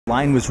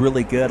Line was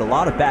really good. A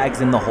lot of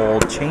bags in the hole.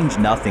 Changed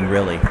nothing,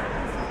 really.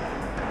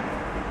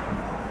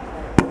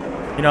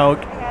 You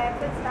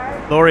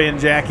know, Lori and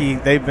Jackie,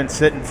 they've been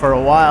sitting for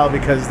a while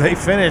because they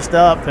finished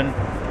up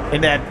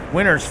in that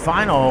winner's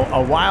final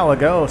a while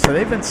ago. So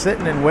they've been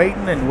sitting and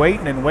waiting and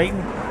waiting and waiting.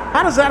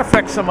 How does that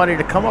affect somebody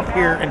to come up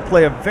here and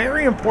play a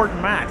very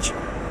important match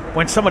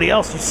when somebody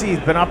else you see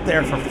has been up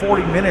there for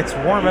 40 minutes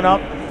warming up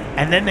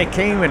and then they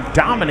came and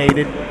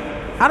dominated?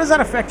 How does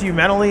that affect you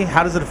mentally?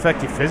 How does it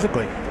affect you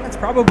physically? It's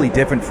probably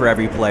different for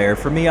every player.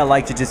 For me, I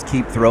like to just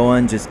keep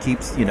throwing, just keep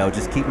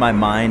my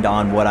mind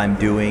on what I'm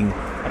doing.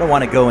 I don't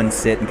want to go and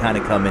sit and kind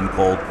of come in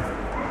cold.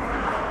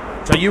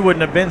 So you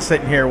wouldn't have been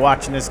sitting here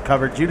watching this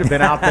coverage. You'd have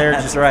been out there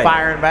just right.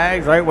 firing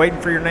bags, right, waiting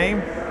for your name.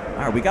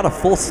 All right, we got a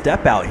full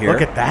step out here.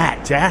 Look at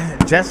that.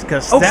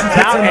 Jessica steps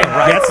out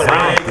and gets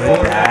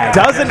out.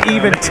 Doesn't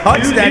even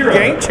touch that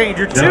game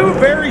changer. Two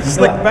very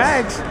slick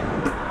bags.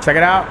 Check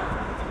it out.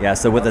 Yeah,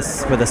 so with a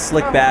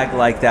slick bag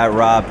like that,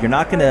 Rob, you're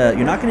not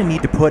gonna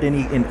need to put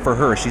any in for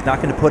her. She's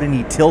not gonna put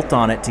any tilt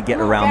on it to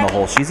get around the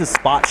hole. She's a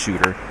spot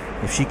shooter.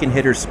 If she can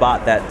hit her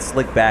spot, that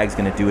slick bag's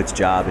gonna do its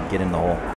job and get in the hole.